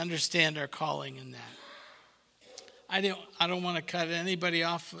to understand our calling in that. I don't want to cut anybody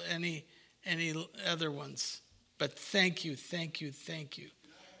off, any other ones, but thank you.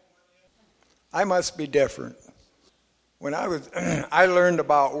 I must be different. When I learned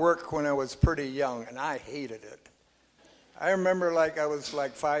about work when I was pretty young, and I hated it. I remember I was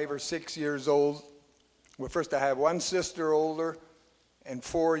 5 or 6 years old. Well, first I had one sister older and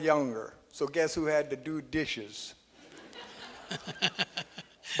 4 younger. So guess who had to do dishes?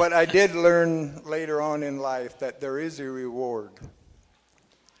 But I did learn later on in life that there is a reward.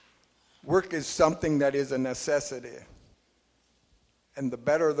 Work is something that is a necessity. And the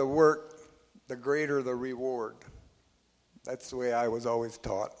better the work, the greater the reward. That's the way I was always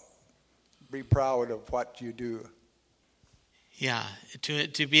taught. Be proud of what you do. Yeah,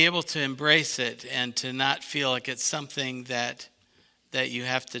 to be able to embrace it and to not feel like it's something that you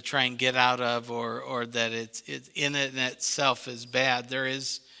have to try and get out of, or that it's in it in itself is bad. There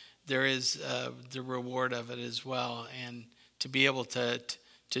is the reward of it as well, and to be able to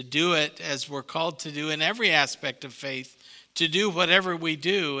do it as we're called to do in every aspect of faith, to do whatever we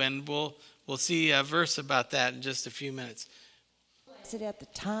do, and we'll see a verse about that in just a few minutes. At the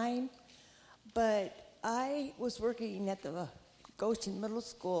time, but I was working at the Goshen Middle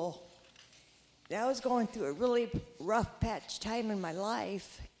School. I was going through a really rough patch time in my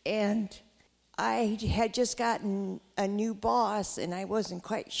life, and I had just gotten a new boss, and I wasn't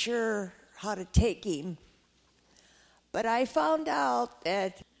quite sure how to take him. But I found out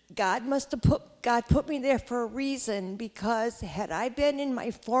that God put me there for a reason, because had I been in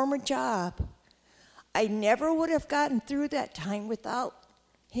my former job, I never would have gotten through that time without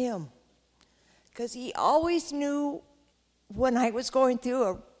him. Because he always knew when I was going through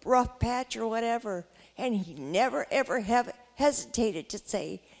a rough patch or whatever, and he never ever hesitated to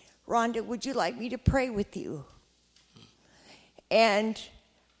say, Rhonda, would you like me to pray with you? And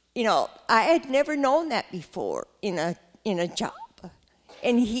I had never known that before in a job.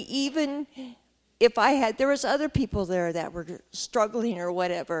 And he even, there was other people there that were struggling or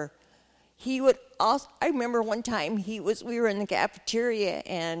whatever, he would also, I remember one time we were in the cafeteria,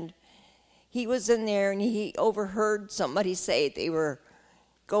 and he was in there, and he overheard somebody say they were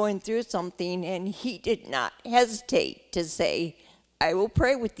going through something, and he did not hesitate to say, I will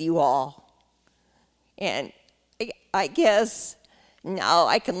pray with you all. And I guess now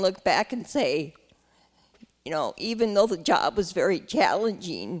I can look back and say, even though the job was very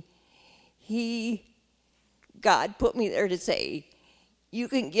challenging, God put me there to say, you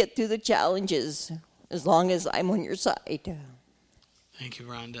can get through the challenges as long as I'm on your side. Thank you,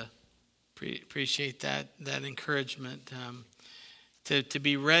 Rhonda. Appreciate that encouragement to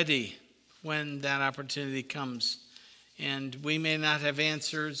be ready when that opportunity comes. And we may not have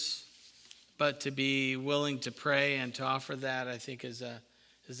answers, but to be willing to pray and to offer that, I think, is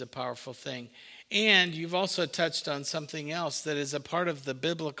a powerful thing. And you've also touched on something else that is a part of the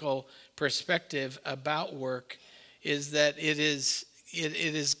biblical perspective about work, is that it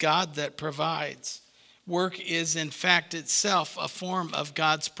is God that provides. Work is, in fact, itself a form of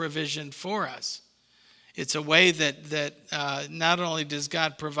God's provision for us. It's a way that not only does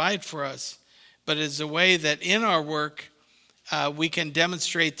God provide for us, but it's a way that in our work we can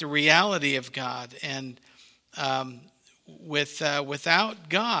demonstrate the reality of God. And without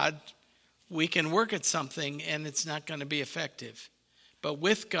God, we can work at something and it's not going to be effective. But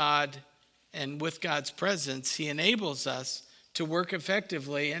with God and with God's presence, He enables us to work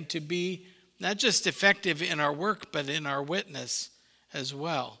effectively and to be not just effective in our work, but in our witness as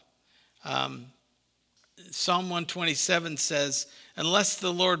well. Psalm 127 says, "Unless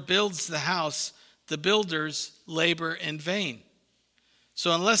the Lord builds the house, the builders labor in vain."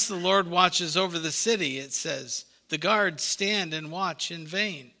 So unless the Lord watches over the city, it says, the guards stand and watch in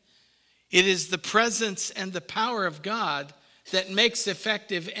vain. It is the presence and the power of God that makes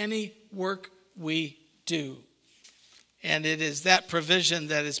effective any work we do. And it is that provision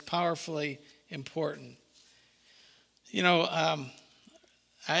that is powerfully important. You know,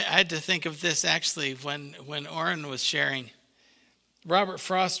 I had to think of this actually when Oren was sharing. Robert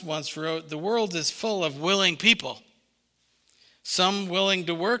Frost once wrote, "The world is full of willing people, some willing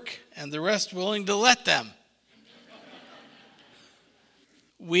to work and the rest willing to let them."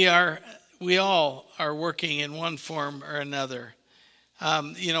 We all are working in one form or another.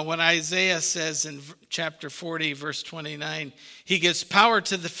 When Isaiah says in chapter 40, verse 29, He gives power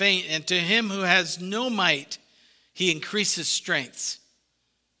to the faint, and to him who has no might, He increases strength.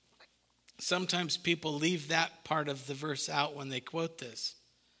 Sometimes people leave that part of the verse out when they quote this.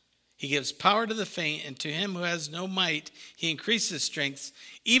 He gives power to the faint, and to him who has no might, He increases strength.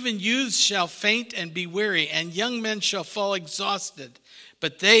 Even youths shall faint and be weary, and young men shall fall exhausted.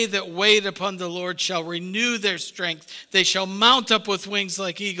 But they that wait upon the Lord shall renew their strength. They shall mount up with wings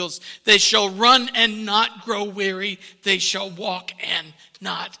like eagles. They shall run and not grow weary. They shall walk and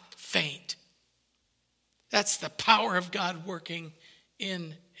not faint. That's the power of God working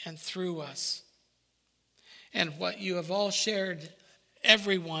in and through us. And what you have all shared,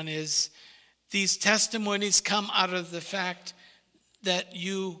 everyone, is these testimonies come out of the fact that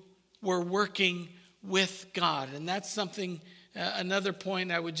you were working with God. And that's something, another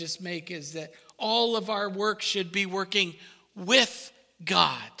point I would just make is that all of our work should be working with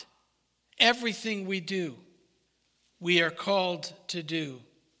God. Everything we do, we are called to do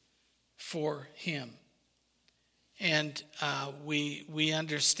for Him. And we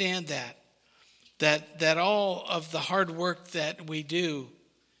understand that all of the hard work that we do,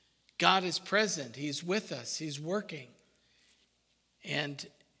 God is present. He's with us. He's working. And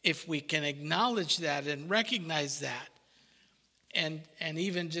if we can acknowledge that and recognize that, and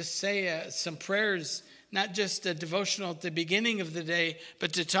even just say some prayers, not just a devotional at the beginning of the day,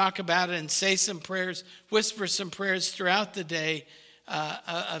 but to talk about it and say some prayers, whisper some prayers throughout the day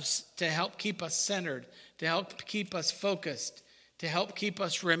to help keep us centered, to help keep us focused, to help keep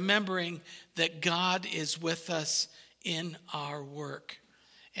us remembering that God is with us in our work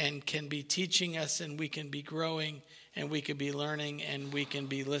and can be teaching us, and we can be growing, and we can be learning, and we can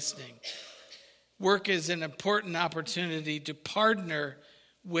be listening. Work is an important opportunity to partner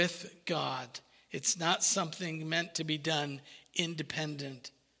with God. It's not something meant to be done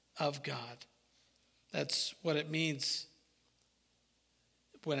independent of God. That's what it means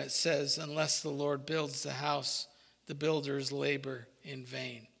when it says, "Unless the Lord builds the house, the builders labor in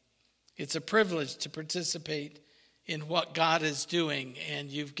vain." It's a privilege to participate in what God is doing,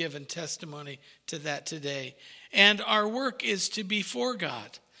 and you've given testimony to that today. And our work is to be for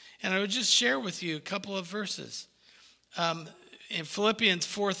God. And I would just share with you a couple of verses. In Philippians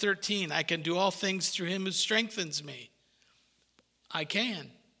 4:13, I can do all things through Him who strengthens me. I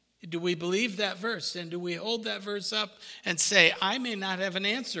can. Do we believe that verse? And do we hold that verse up and say, I may not have an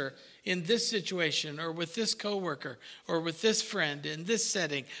answer in this situation or with this coworker or with this friend in this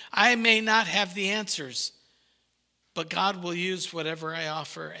setting. I may not have the answers, but God will use whatever I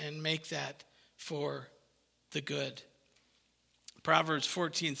offer and make that for the good. Proverbs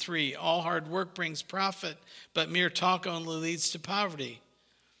 14:3, all hard work brings profit, but mere talk only leads to poverty.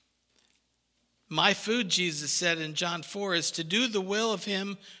 My food, Jesus said in John 4, is to do the will of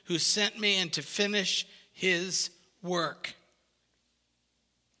Him who sent me and to finish His work.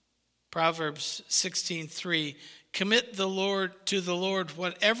 Proverbs 16:3, commit to the Lord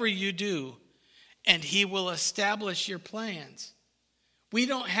whatever you do, and he will establish your plans. We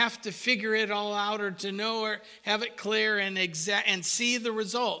don't have to figure it all out or to know or have it clear and see the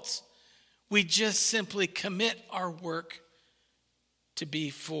results. We just simply commit our work to be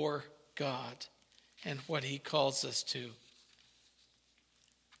for God and what he calls us to.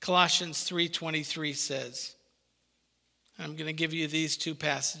 Colossians 3:23 says, I'm going to give you these two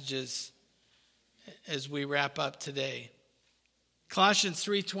passages as we wrap up today. Colossians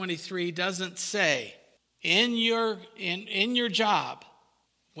 3:23 doesn't say, in your job,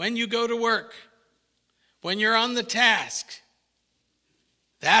 when you go to work, when you're on the task.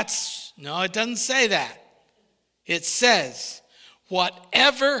 No, it doesn't say that. It says,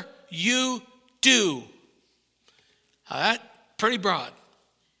 whatever you do. That's pretty broad.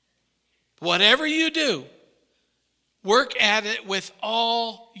 Whatever you do, work at it with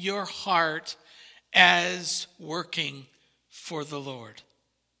all your heart as working for the Lord,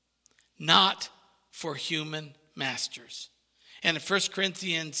 not for human masters. And in 1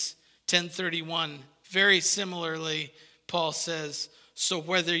 Corinthians 10:31, very similarly, Paul says, so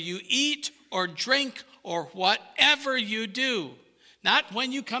whether you eat or drink or whatever you do, not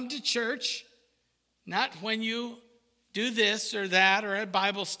when you come to church, not when you do this or that or a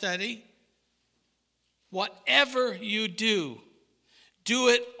Bible study, whatever you do, do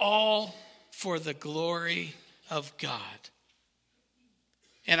it all for the glory of God.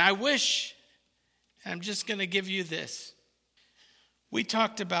 And I wish, I'm just going to give you this. We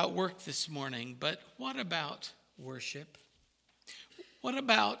talked about work this morning, but what about worship? What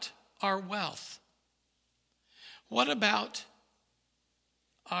about our wealth? What about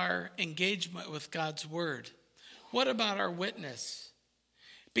our engagement with God's word? What about our witness?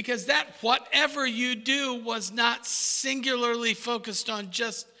 Because that whatever you do was not singularly focused on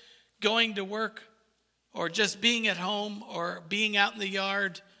just going to work or just being at home or being out in the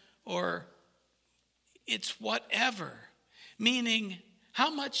yard, or it's whatever. Meaning, how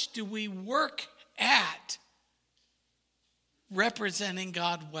much do we work at representing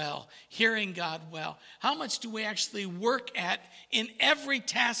God well, hearing God well? How much do we actually work at in every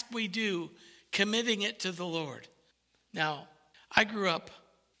task we do, committing it to the Lord? Now, I grew up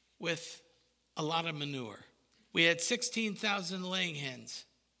with a lot of manure. We had 16,000 laying hens.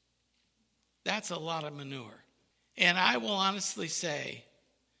 That's a lot of manure. And I will honestly say,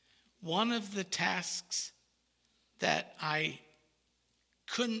 one of the tasks that I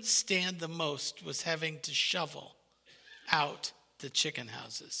couldn't stand the most was having to shovel out the chicken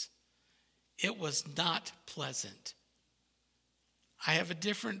houses. It was not pleasant. I have a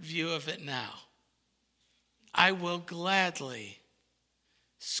different view of it now. I will gladly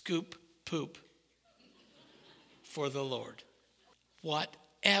scoop poop for the Lord.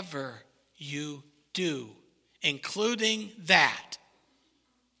 Whatever you do, including that,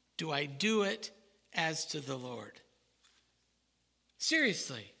 do I do it as to the Lord?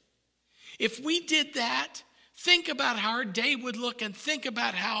 Seriously. If we did that, think about how our day would look and think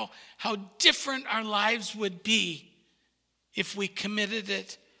about how different our lives would be if we committed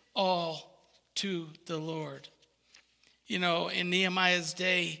it all to the Lord. You know, in Nehemiah's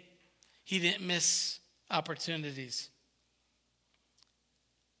day, he didn't miss opportunities.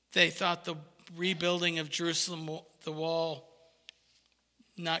 They thought the rebuilding of Jerusalem, the wall,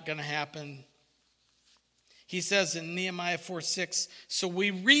 not going to happen. He says in Nehemiah 4:6, so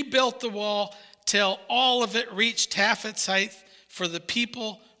we rebuilt the wall till all of it reached half its height, for the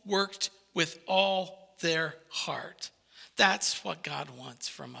people worked with all their heart. That's what God wants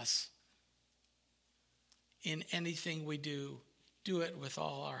from us. In anything we do, do it with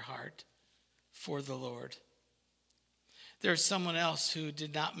all our heart for the Lord. There's someone else who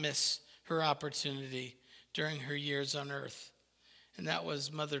did not miss her opportunity during her years on earth, and that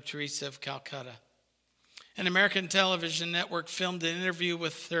was Mother Teresa of Calcutta. An American television network filmed an interview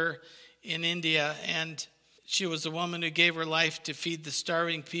with her in India, and she was a woman who gave her life to feed the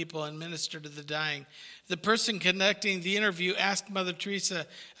starving people and minister to the dying. The person conducting the interview asked Mother Teresa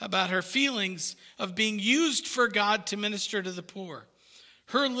about her feelings of being used for God to minister to the poor.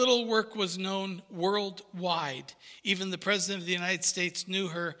 Her little work was known worldwide. Even the President of the United States knew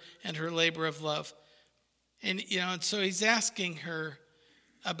her and her labor of love. And so he's asking her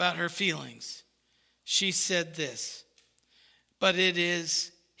about her feelings. She said this, but it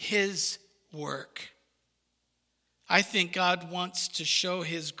is his work. I think God wants to show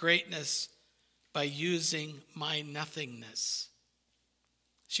his greatness by using my nothingness.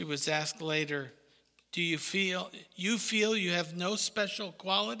 She was asked later, do you feel you have no special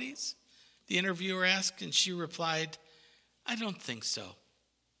qualities? The interviewer asked, and she replied, I don't think so.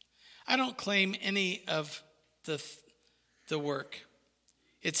 I don't claim any of the work.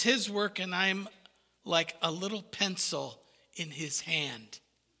 It's his work, and I'm like a little pencil in his hand.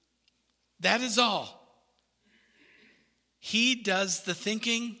 That is all. He does the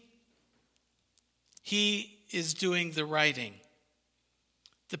thinking. He is doing the writing.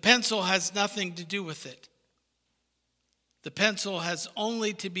 The pencil has nothing to do with it. The pencil has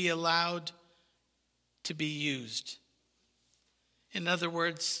only to be allowed to be used. In other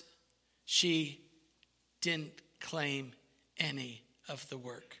words, she didn't claim any of the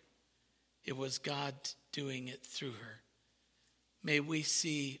work. It was God doing it through her. May we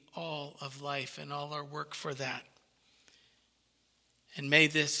see all of life and all our work for that. And may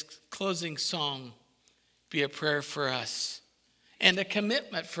this closing song be a prayer for us and a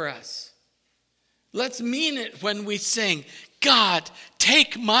commitment for us. Let's mean it when we sing, God,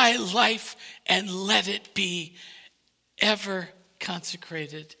 take my life and let it be ever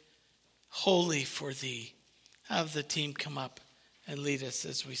consecrated, holy for thee. Have the team come up and lead us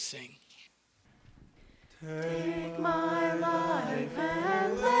as we sing. Take my life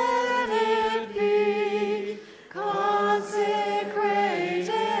and let it be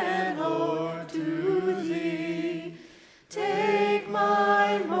consecrated, Lord, to thee. Take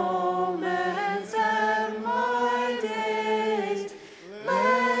my moments and my days,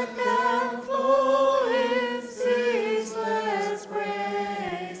 let them flow in ceaseless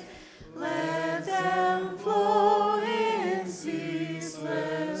praise. Let them flow in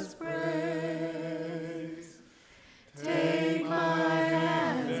ceaseless praise. Take my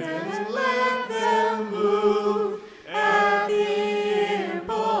hands and let them move at the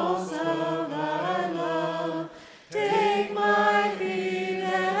impulse of thy love. Take my feet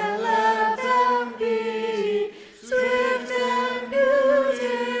and let them be swift and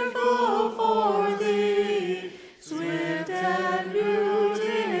beautiful for thee. Swift and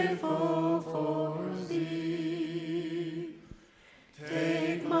beautiful for thee.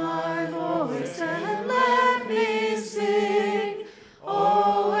 Take my voice and let me sing,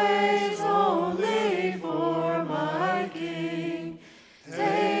 always only for my King.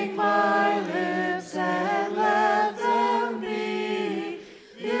 Take my lips and let them be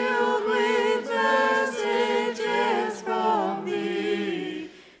filled with messages from thee.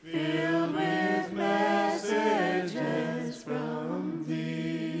 Filled with messages from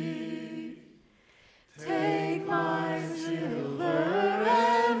thee. Take my silver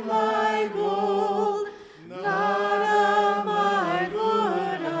and my gold, not a mite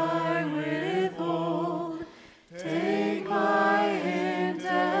would I withhold. Take my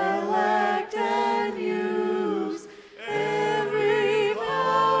intellect and use every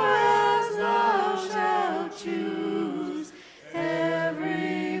power as thou shalt choose.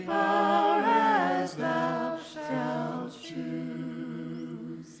 Every power as thou shalt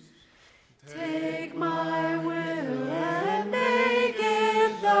choose. Take my will and make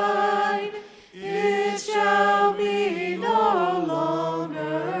it thine. It shall be no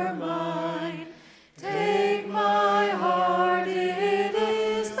longer mine. Take my heart, it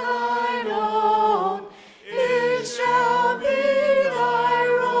is thine own. It shall be thy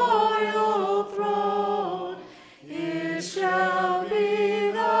royal throne. It shall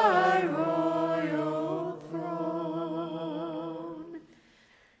be thy royal throne.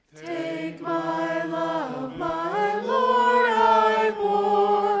 Take my love, my Lord, I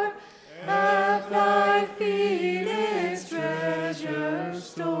bore at thy feet its treasure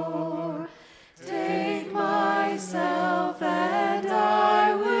store. Take myself and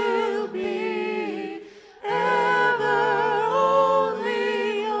I will be ever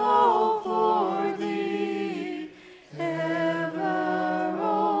only all for thee. Ever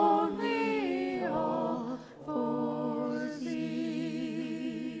only all for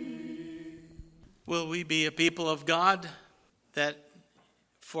thee. Will we be a people of God that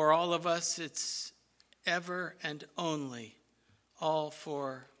for all of us it's ever and only all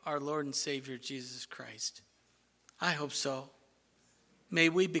for our Lord and Savior Jesus Christ? I hope so. May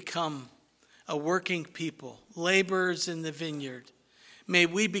we become a working people, laborers in the vineyard. May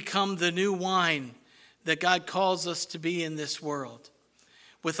we become the new wine that God calls us to be in this world.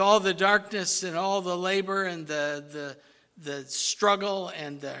 With all the darkness and all the labor and the struggle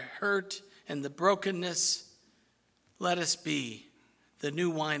and the hurt and the brokenness, let us be the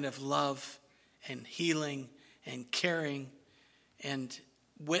new wine of love and healing and caring and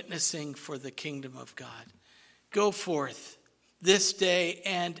witnessing for the kingdom of God. Go forth this day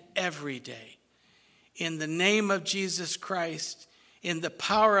and every day in the name of Jesus Christ, in the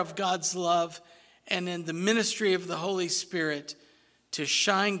power of God's love, and in the ministry of the Holy Spirit to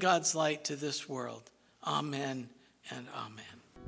shine God's light to this world. Amen and amen.